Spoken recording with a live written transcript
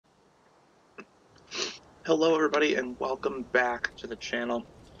Hello everybody and welcome back to the channel.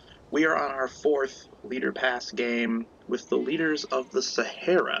 We are on our fourth leader pass game with the leaders of the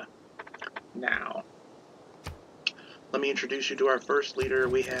Sahara. Now, let me introduce you to our first leader.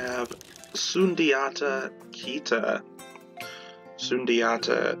 We have Sundiata Keita.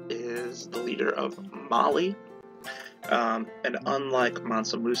 Sundiata is the leader of Mali, and unlike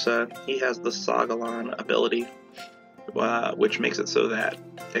Mansa Musa, he has the Sagalan ability, which makes it so that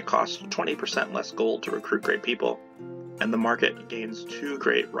it costs 20% less gold to recruit great people, and the market gains 2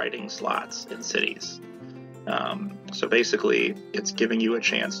 great writing slots in cities. So basically, it's giving you a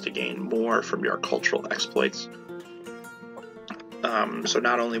chance to gain more from your cultural exploits. So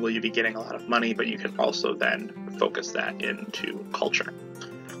not only will you be getting a lot of money, but you can also then focus that into culture.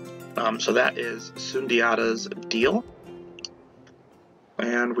 So that is Sundiata's deal.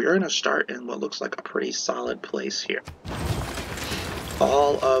 And we are going to start in what looks like a pretty solid place here.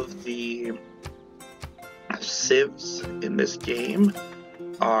 All of the civs in this game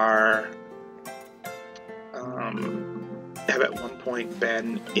are have at one point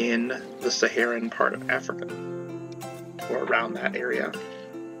been in the Saharan part of Africa, or around that area.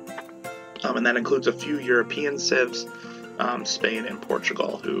 And that includes a few European civs, Spain and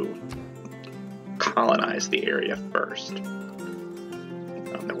Portugal, who colonized the area first.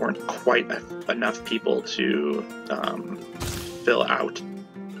 There weren't quite enough people to fill out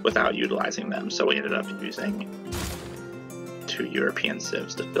without utilizing them, so we ended up using 2 European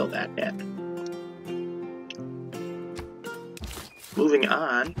civs to fill that in. Moving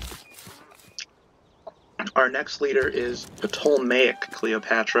on, our next leader is Ptolemaic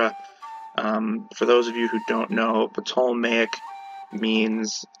Cleopatra. For those of you who don't know, Ptolemaic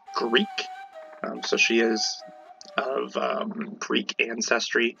means Greek, so she is of Greek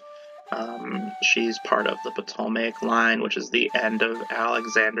ancestry. She's part of the Ptolemaic line, which is the end of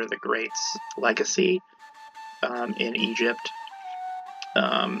Alexander the Great's legacy in Egypt.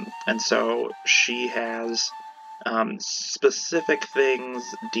 And so she has specific things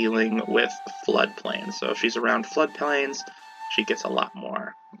dealing with floodplains. So if she's around floodplains, she gets a lot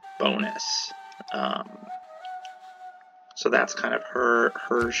more bonus. So that's kind of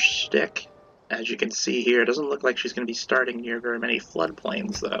her shtick. As you can see here, it doesn't look like she's going to be starting near very many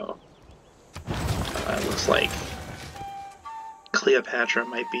floodplains, though. It looks like Cleopatra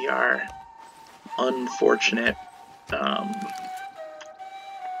might be our unfortunate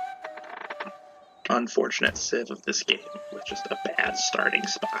civ of this game, with just a bad starting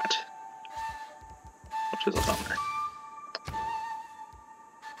spot, which is a bummer.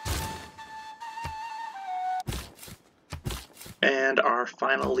 And our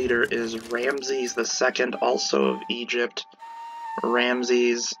final leader is Ramses II, also of Egypt.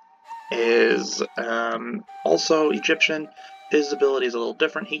 Ramses is also Egyptian. His ability is a little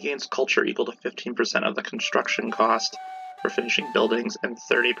different. He gains culture equal to 15% of the construction cost for finishing buildings and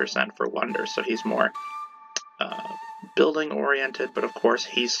 30% for wonders. So he's more building oriented, but of course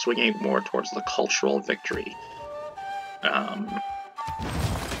he's swinging more towards the cultural victory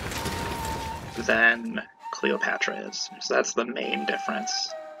than Cleopatra is. So that's the main difference.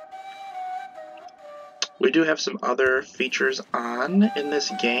 We do have some other features on in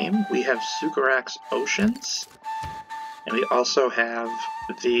this game. We have Sukaract's Oceans, and we also have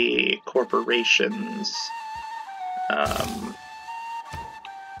the corporations.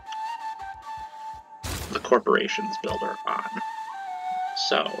 The corporations builder on.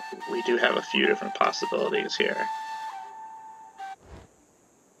 So we do have a few different possibilities here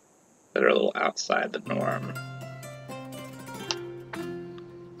that are a little outside the norm.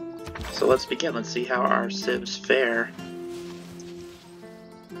 So let's begin. Let's see how our civs fare.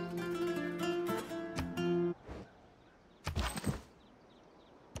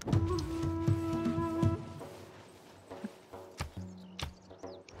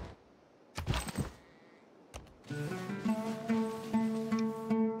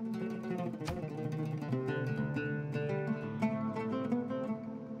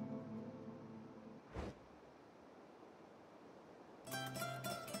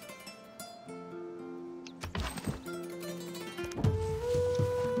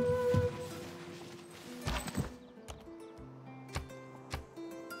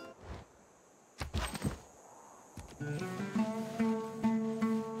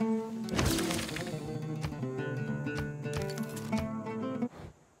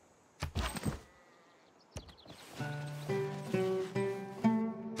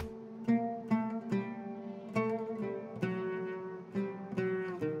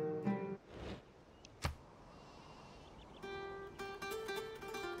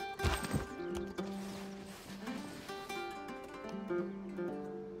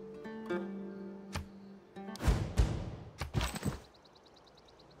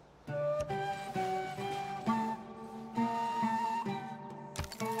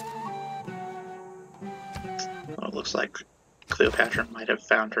 looks like Cleopatra might have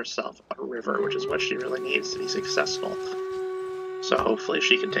found herself a river, which is what she really needs to be successful. So hopefully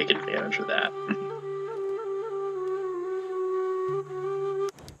she can take advantage of that.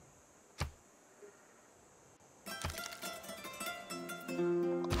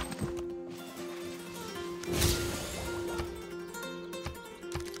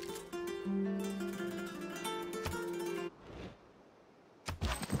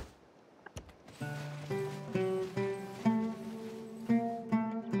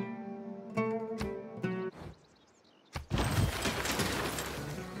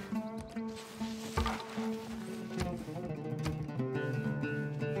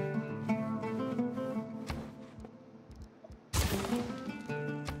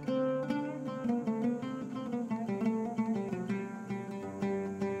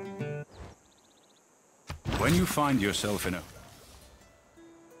 When you find yourself in a...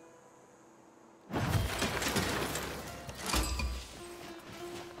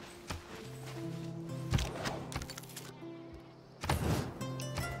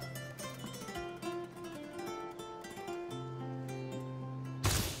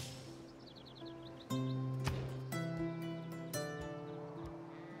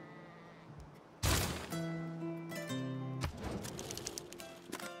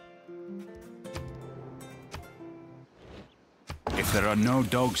 If there are no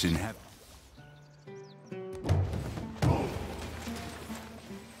dogs in heaven...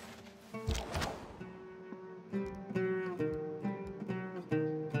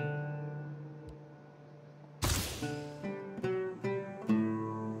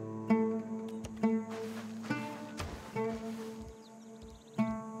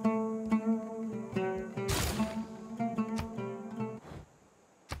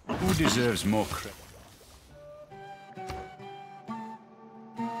 Who deserves more credit?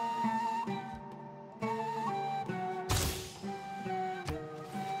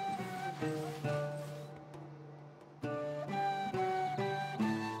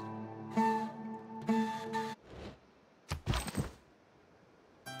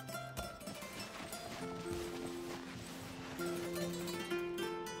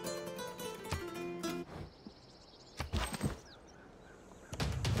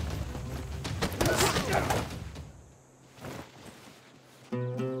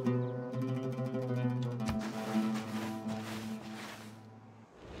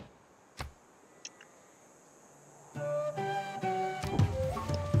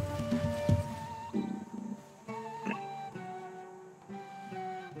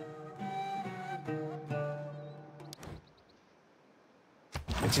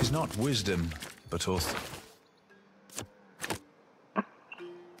 It is not wisdom, but authority.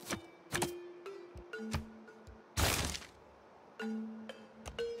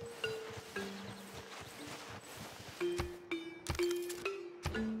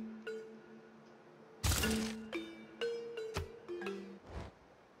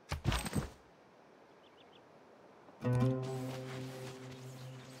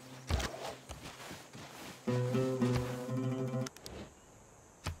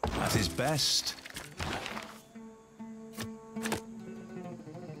 That is best.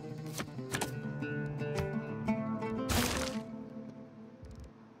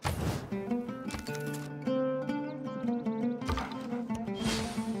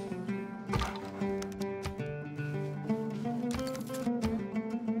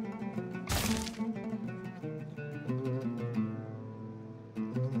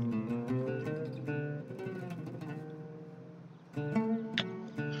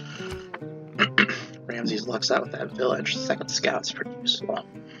 Ramses lucks out with that village. Second scout's pretty useful.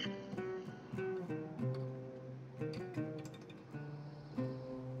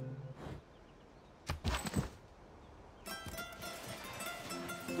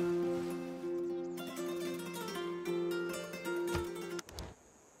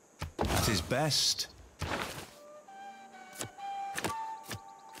 That is best.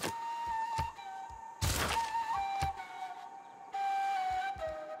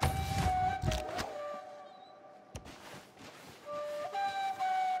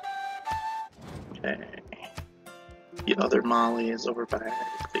 Okay. The other Mali is over by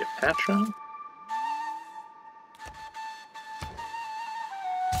Cleopatra.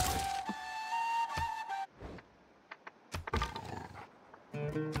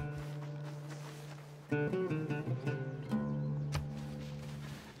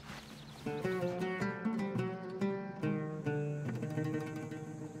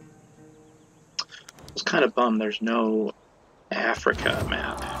 I was kind of bummed there's no Africa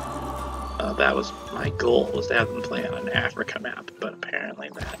map. That was my goal, was to have them play on an Africa map, but apparently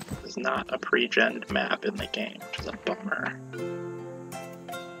that is is not a pre-gen map in the game, which is a bummer.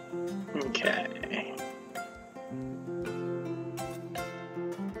 Okay.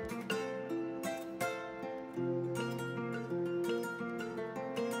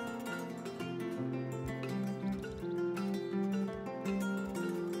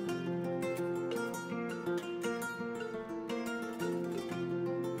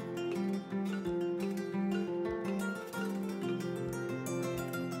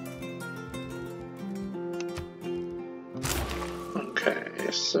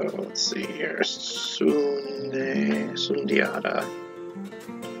 Okay, so let's see here. Sundiata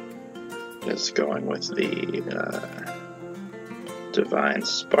is going with the Divine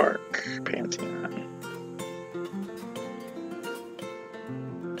Spark Pantheon.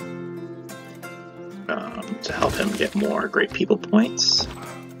 To help him get more Great People points.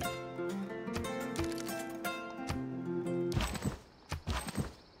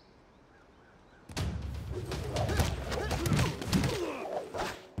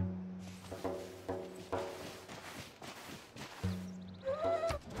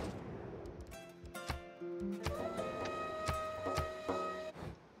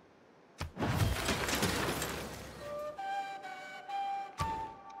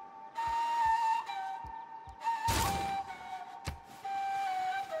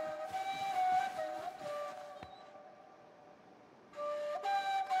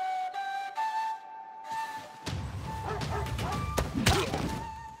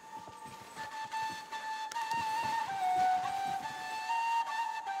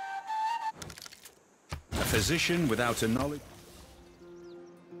 Physician without a knowledge.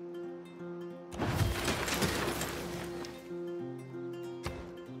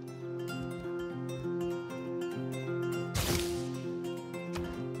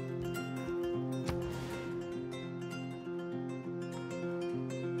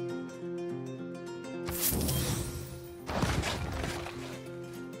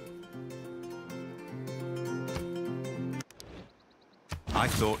 I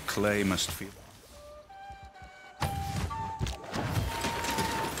thought clay must feel.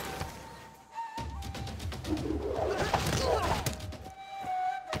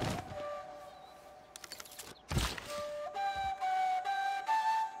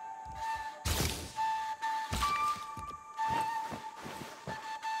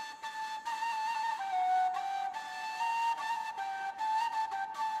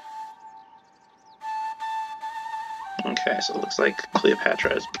 Okay, so it looks like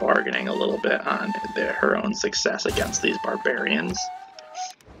Cleopatra is bargaining a little bit on her own success against these barbarians.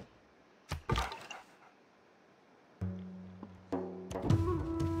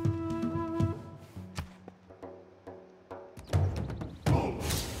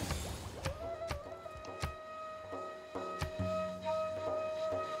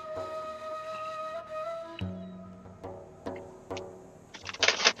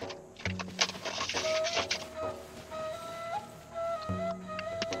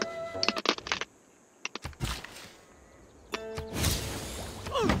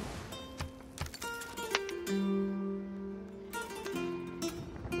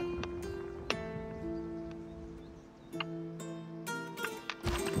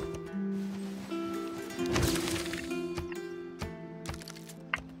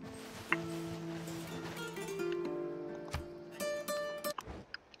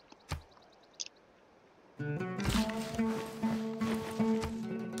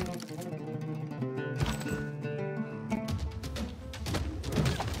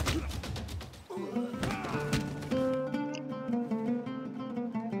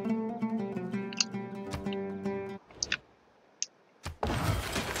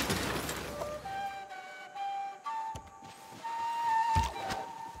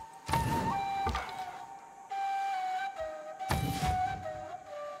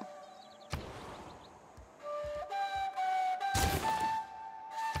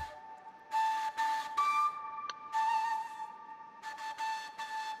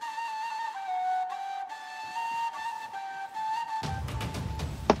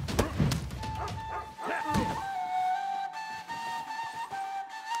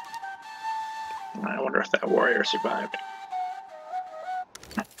 I wonder if that warrior survived.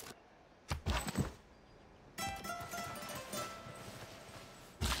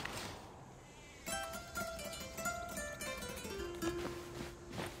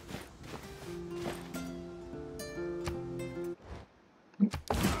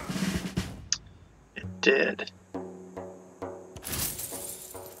 It did.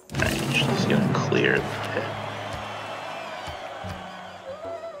 Alright, she's gonna clear the pit.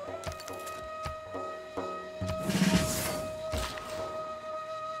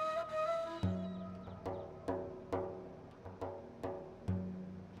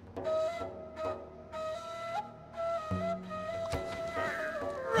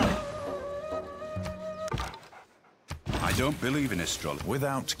 don't believe in astrology.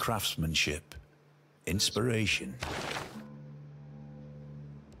 Without craftsmanship, inspiration.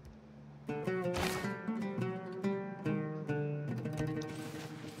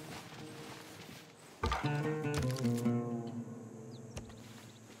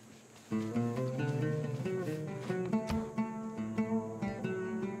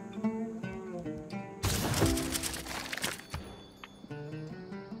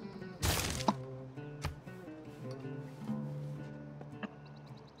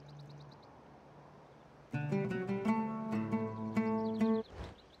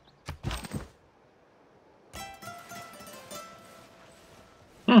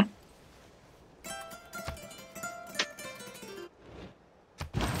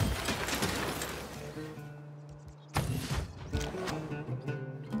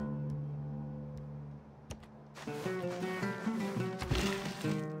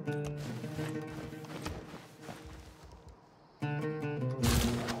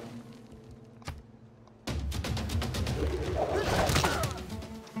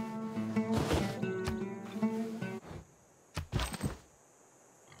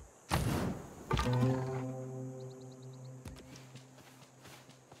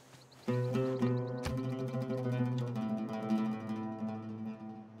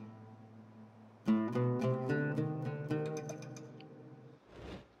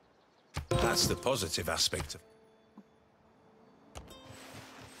 That's the positive aspect of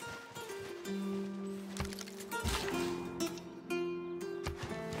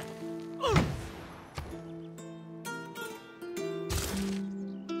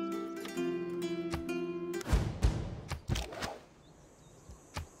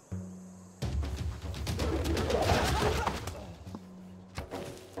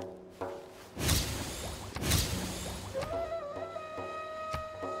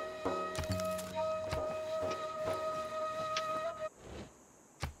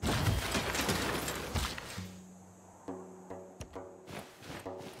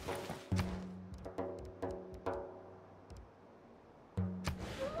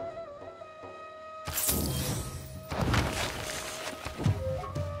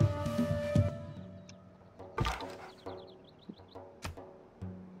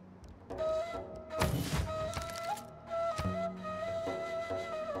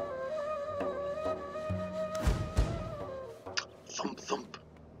thump thump.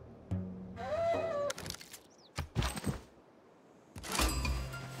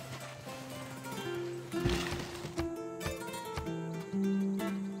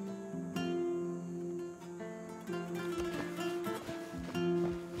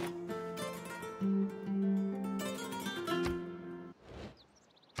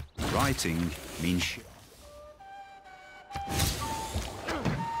 writing means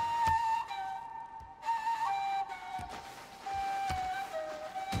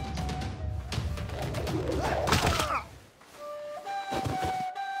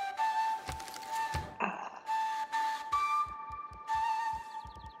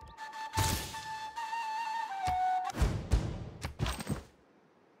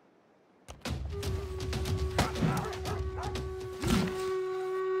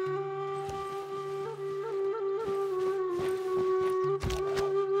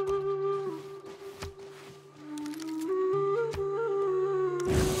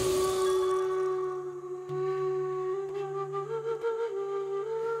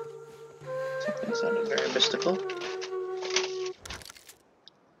Something sounded very mystical.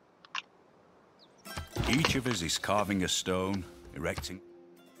 each of us is carving a stone, erecting.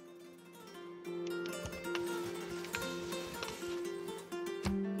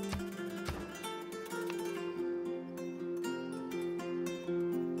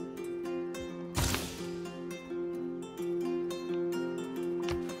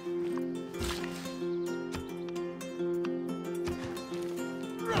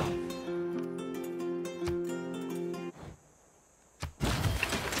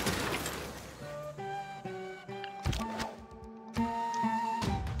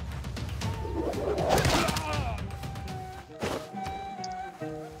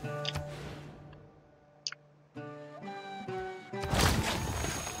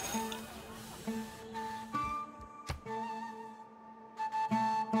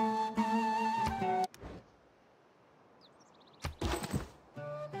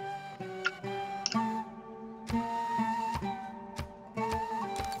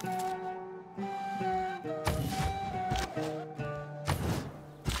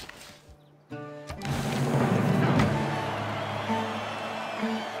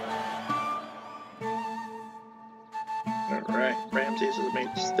 Alright, Ramses has made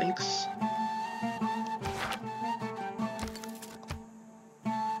Sphinx.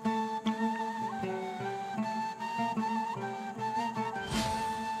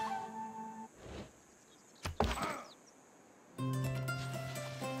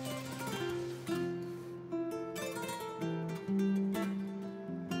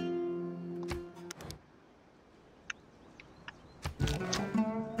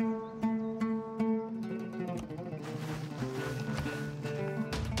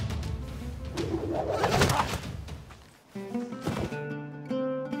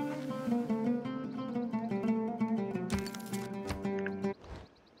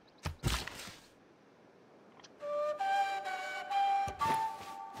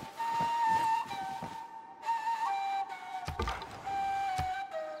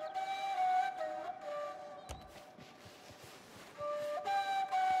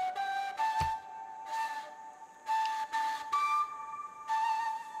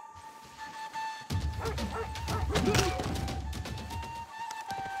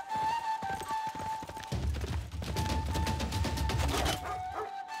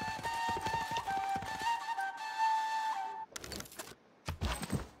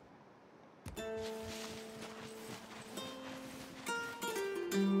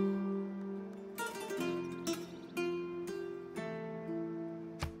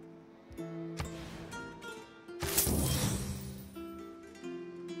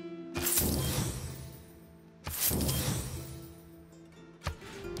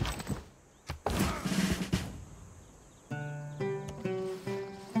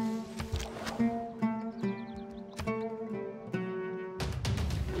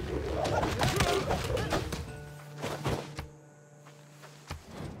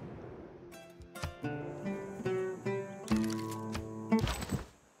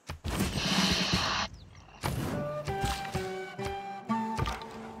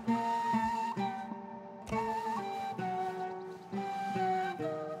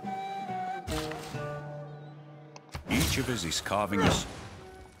 of us is carving us.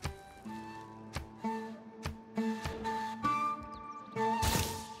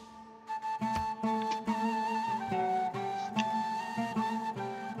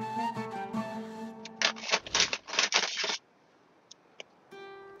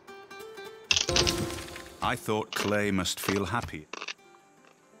 I thought clay must feel happy.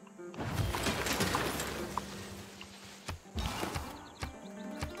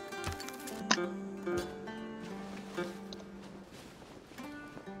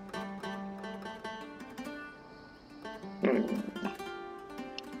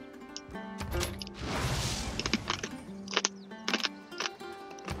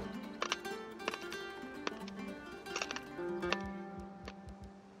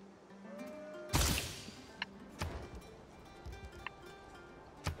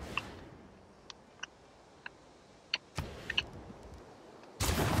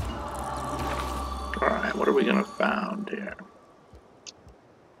 Alright, what are we gonna found here?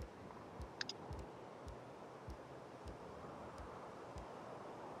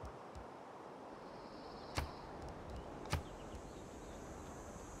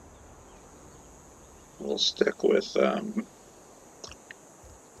 We'll stick with something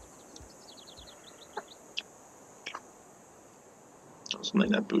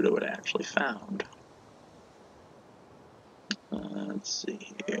that Buddha would actually found. Let's see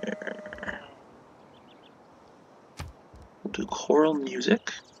here. We'll do choral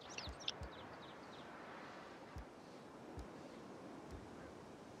music.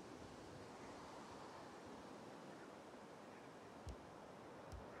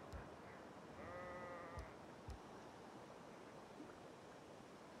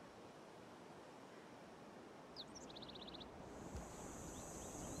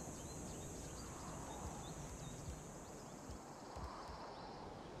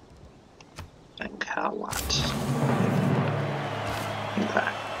 And Kawat.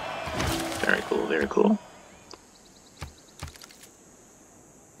 Okay. Very cool, very cool.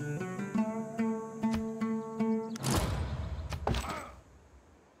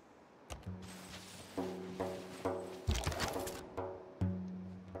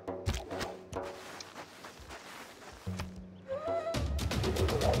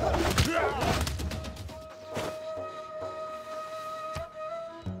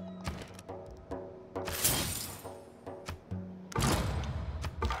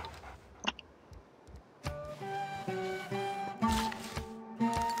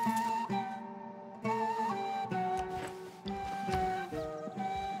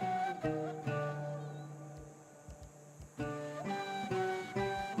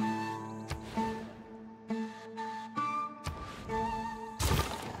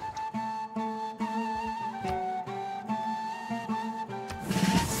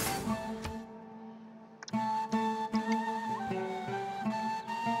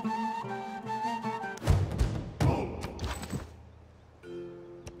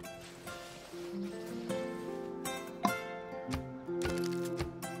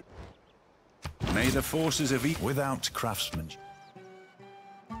 May the forces of each without craftsmanship.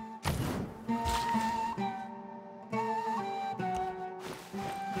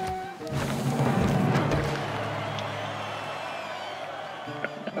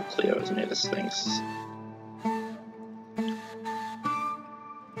 Cleo has made us things.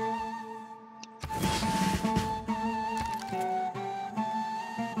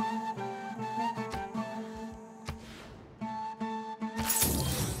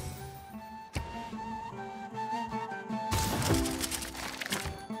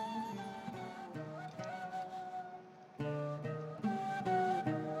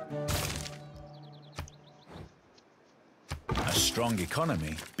 A strong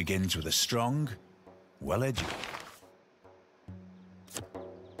economy begins with a strong, well-educated.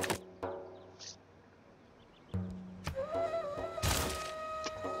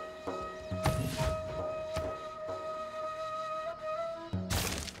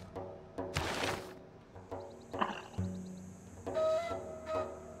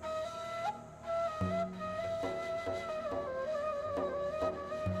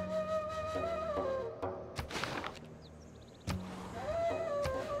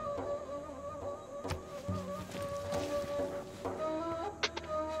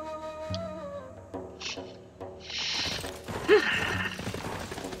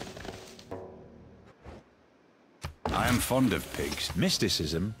 I am fond of pigs.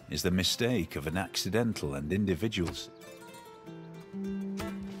 Mysticism is the mistake of an accidental and individuals.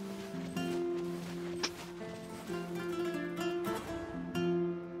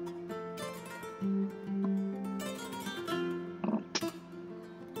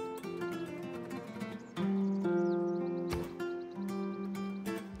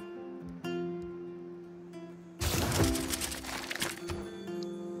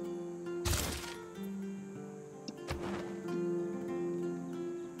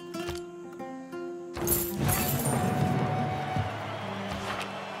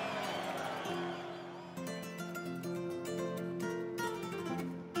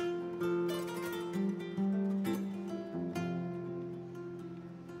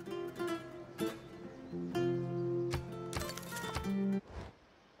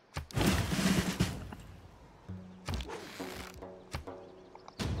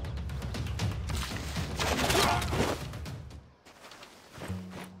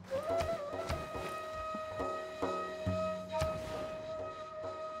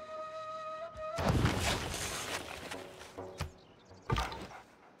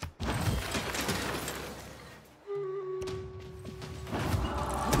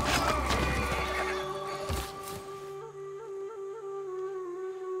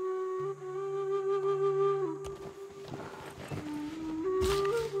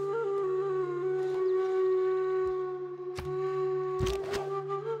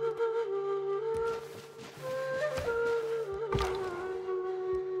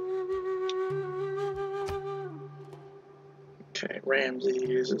 Okay,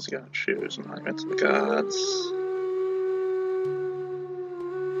 Ramses is going to choose Monument to the Gods.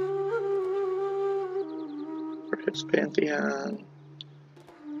 For his pantheon.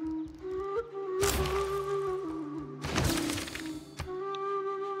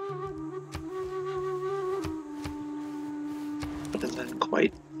 But isn't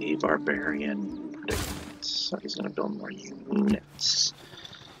quite the barbarian predicament, so he's going to build more units.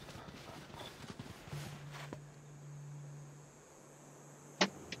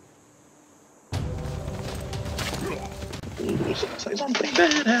 Ooh, something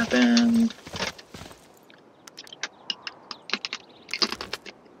bad happened.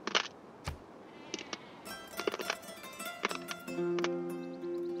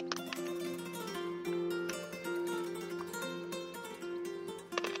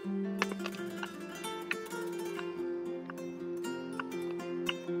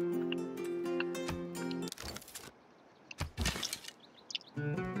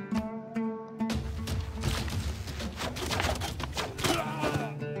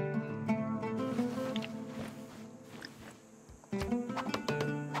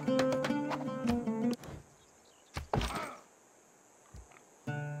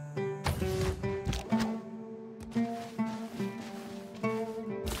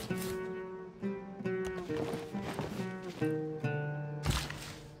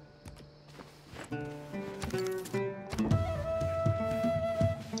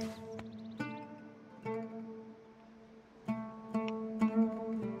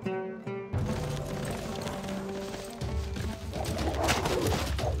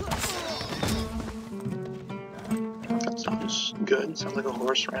 Sounds good. Sounds like a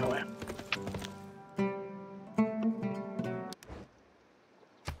horse ran away.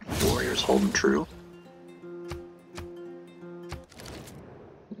 Warriors holding true.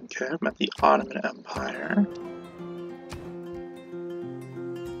 Okay, I've met the Ottoman Empire.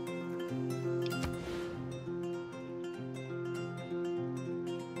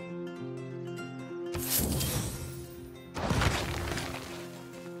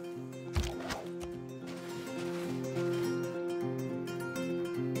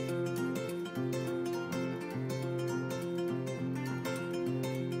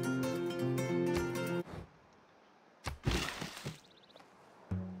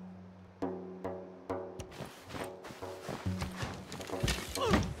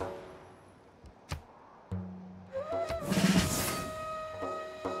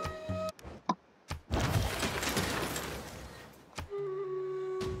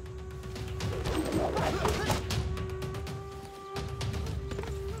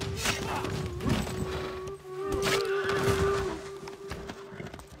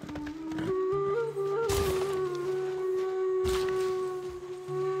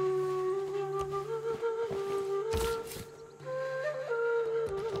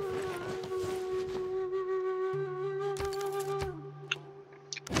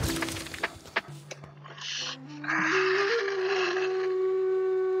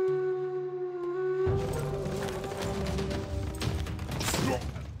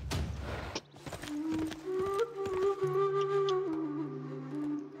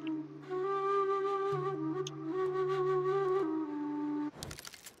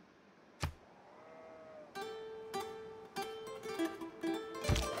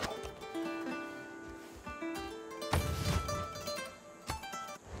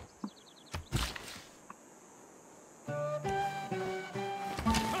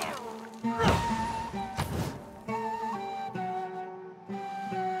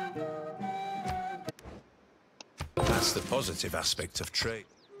 That's the positive aspect of trade.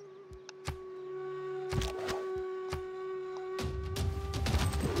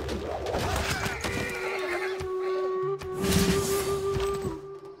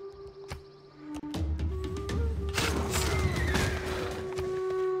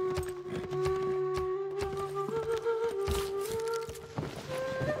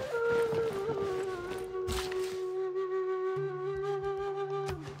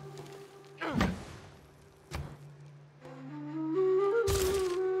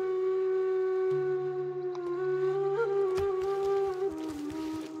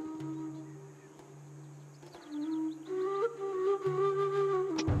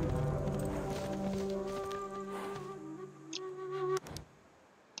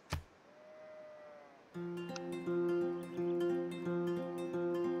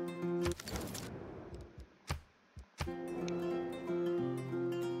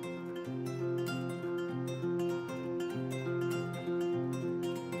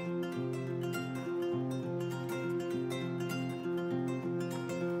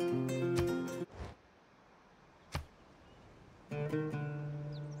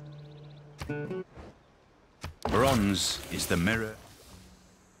 Bronze is the mirror.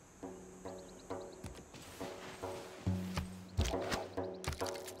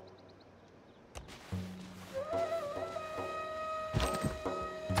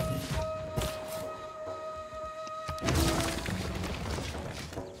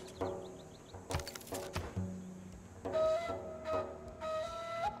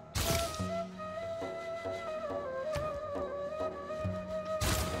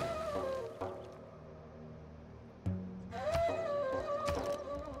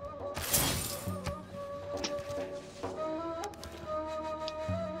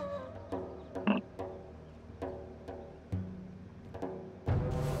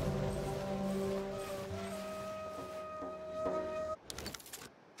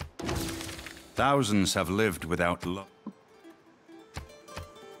 Thousands have lived without love.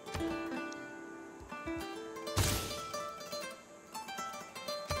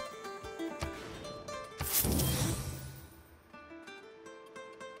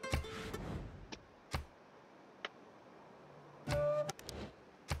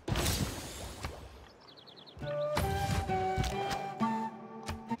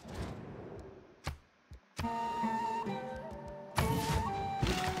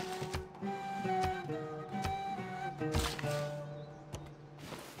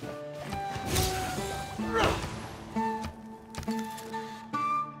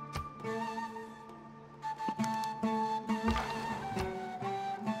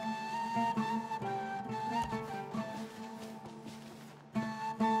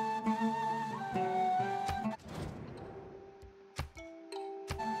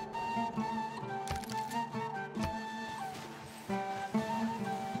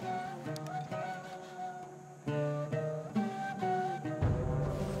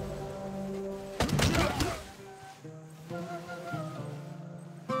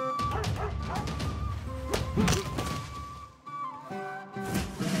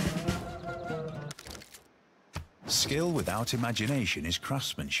 Skill without imagination is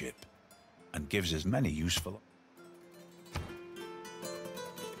craftsmanship, and gives us many useful...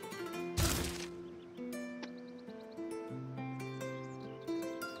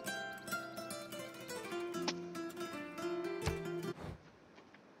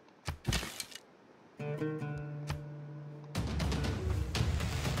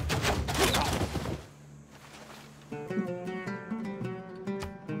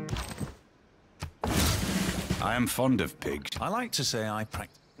 I am fond of pigs. I like to say I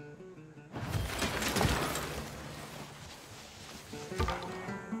practice.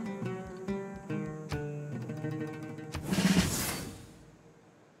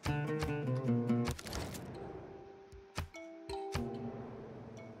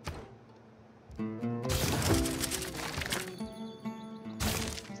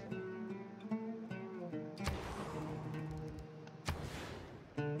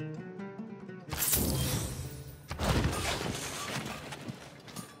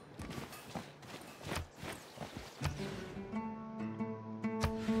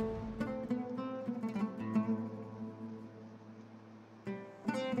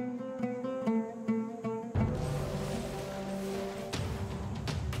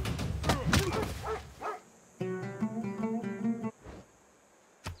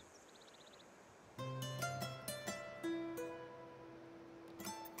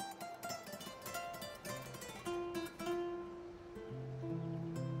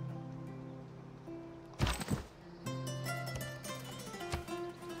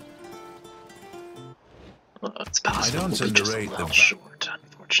 Well, it's possible. I don't underrate the short,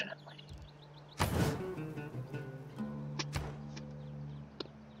 unfortunately.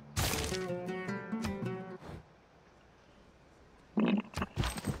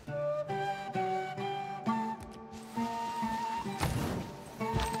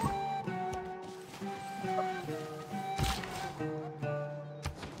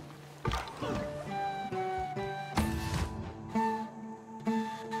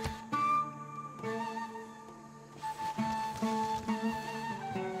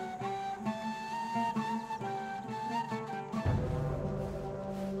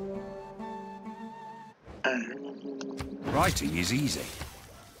 Writing is easy.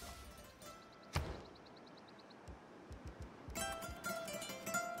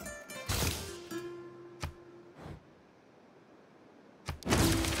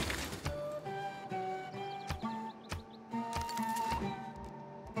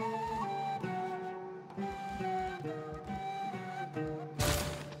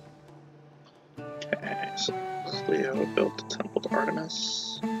 Okay, so Cleo built the temple to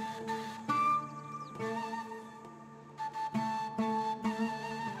Artemis.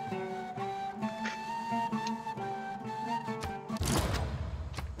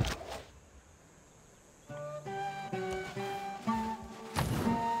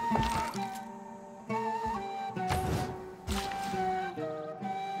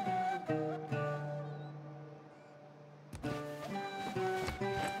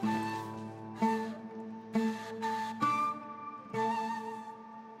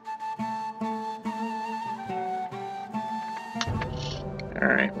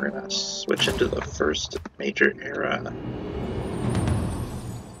 Alright, we're gonna switch into the first major era.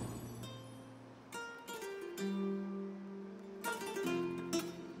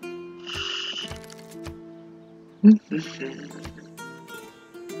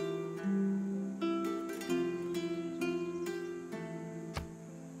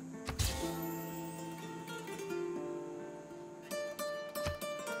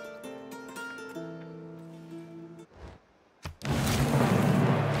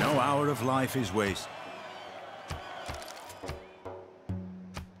 No hour of life is wasted.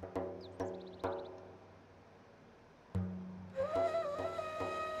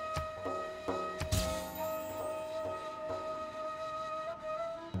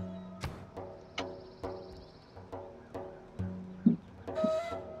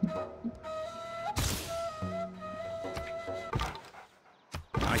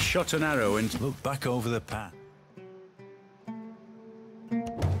 I shot an arrow and looked back over the path.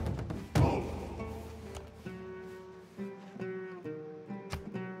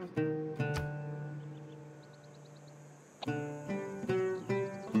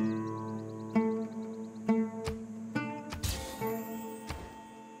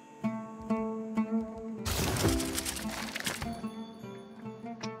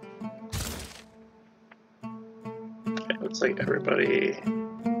 Okay, looks like everybody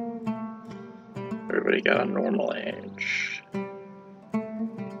got a normal age.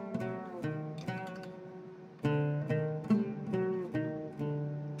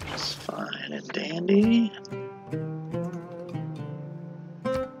 Just fine and dandy.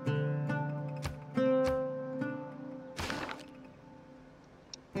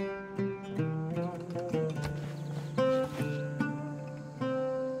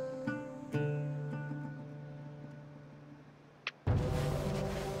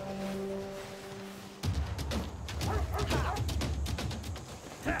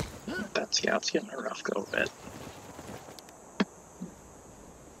 That scout's getting a rough go of it.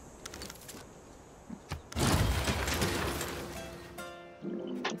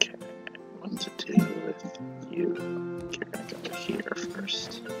 Okay, what to do with you? You're gonna go here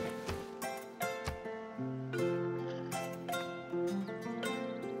first.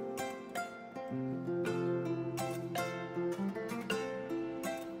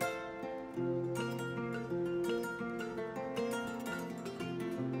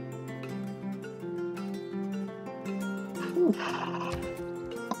 Whew.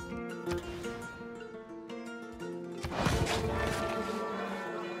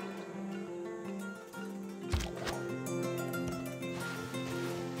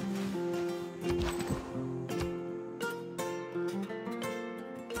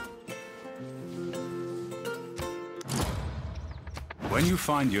 When you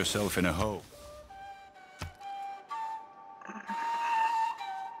find yourself in a hole,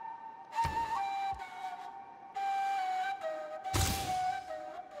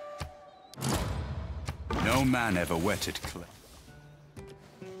 no man ever wetted clay.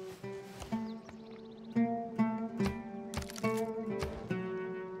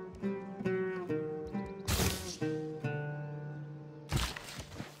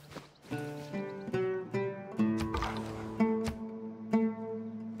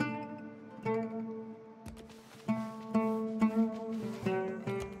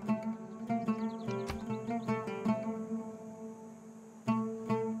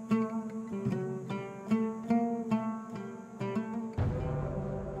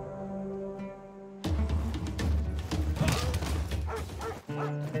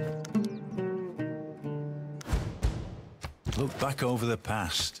 Look back over the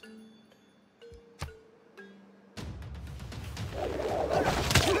past.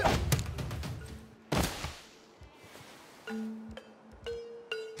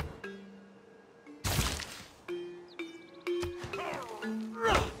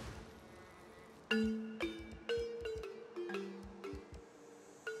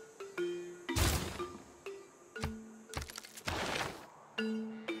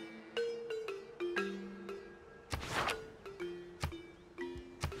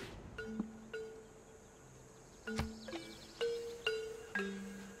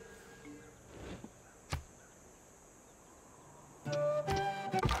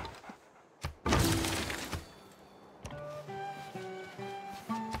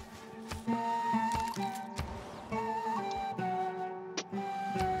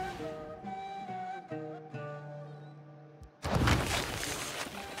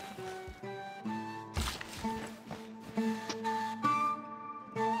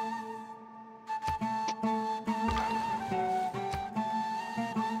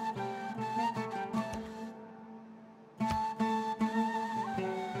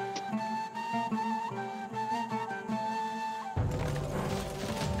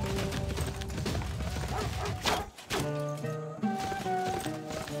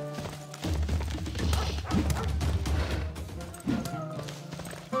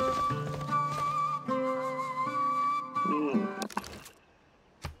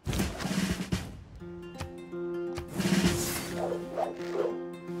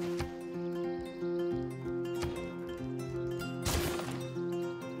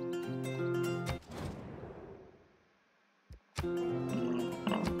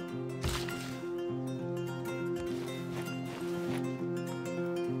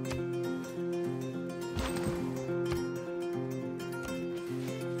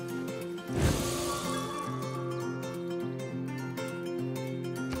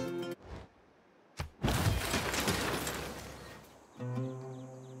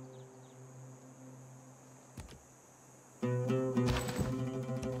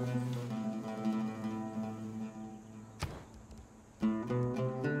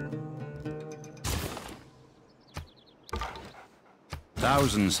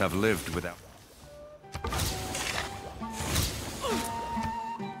 Thousands have lived without...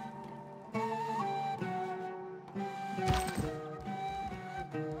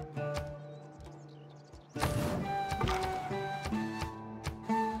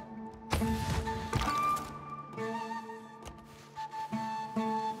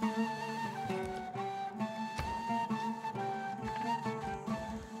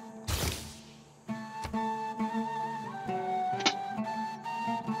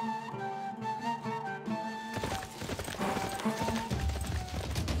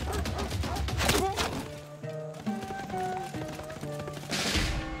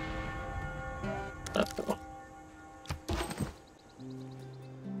 Uh-oh.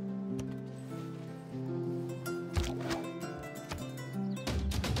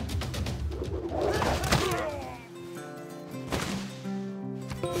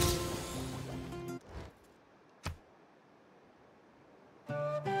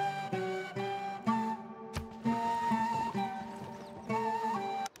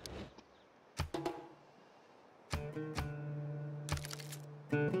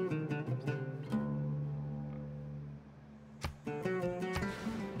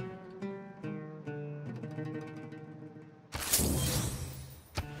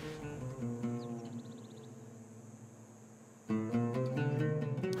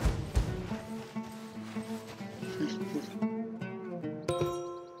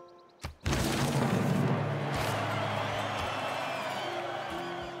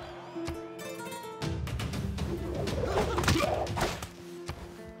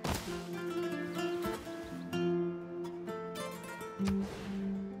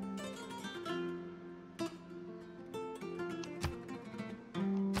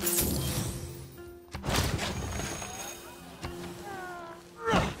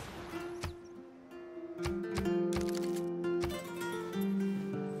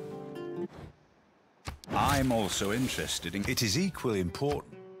 I'm also interested in... It is equally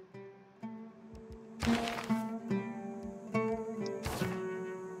important.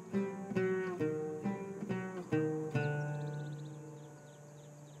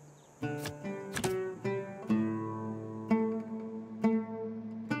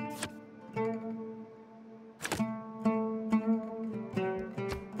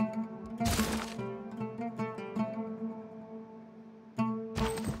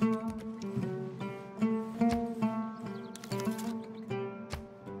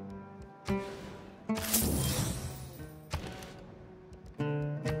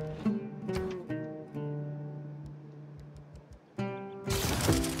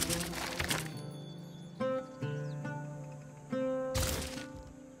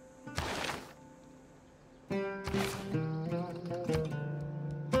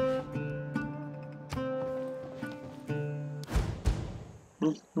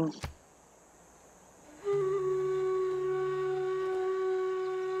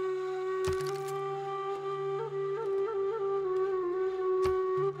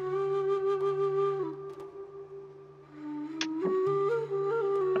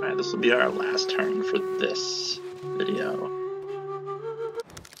 Alright, this will be our last turn for this video.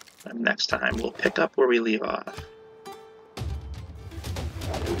 And next time we'll pick up where we leave off.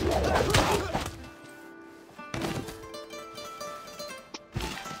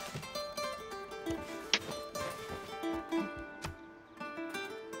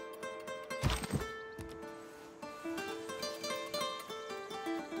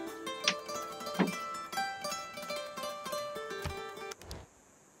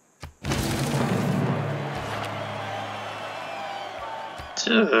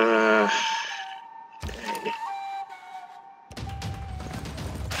 Okay.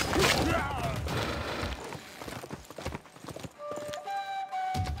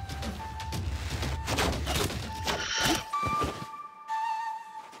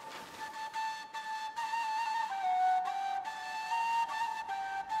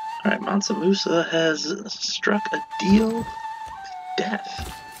 Alright, Mansa Musa has struck a deal with death.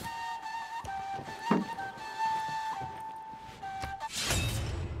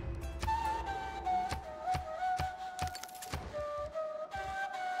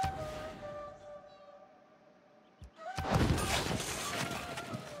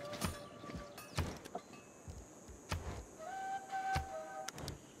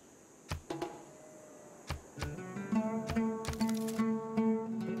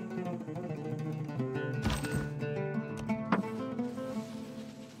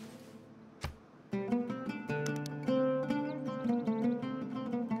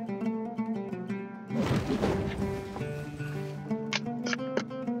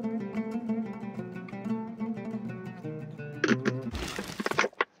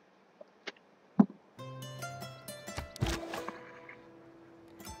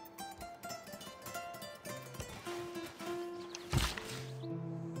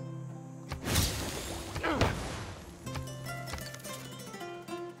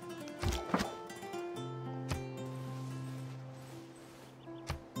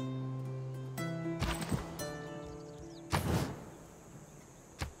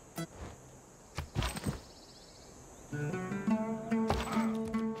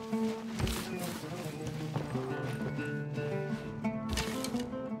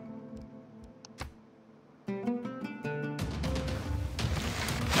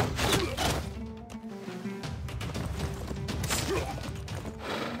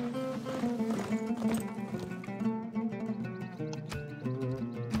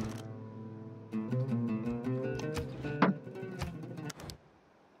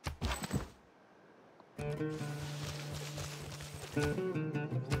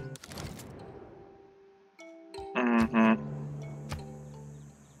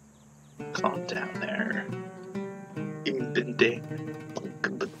 calm down there. Imbinde.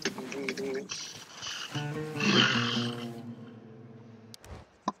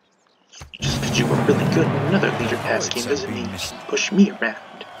 Just because you were really good in another leader pass game doesn't mean you can push me around.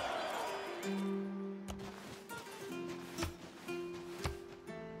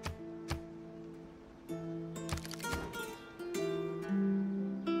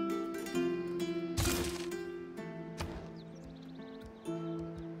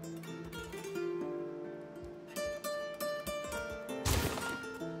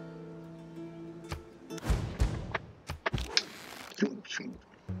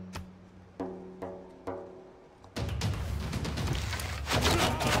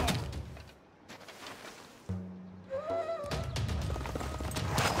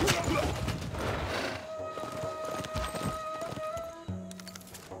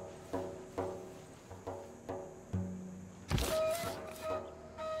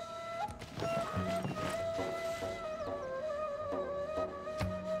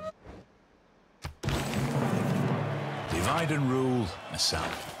 Divide and rule, Assam.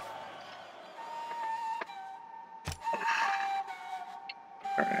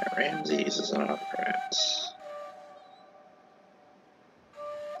 Alright, Ramses is an autocrat.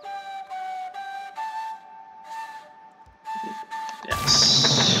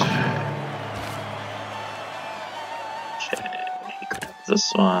 Yes. Okay, grab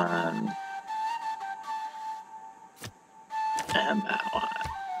this one. And that one.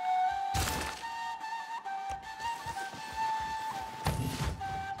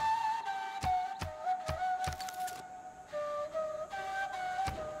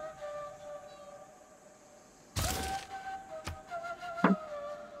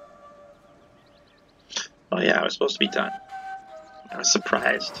 Oh yeah, I was supposed to be done. I was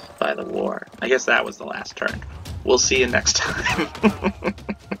surprised by the war. I guess that was the last turn. We'll see you next time.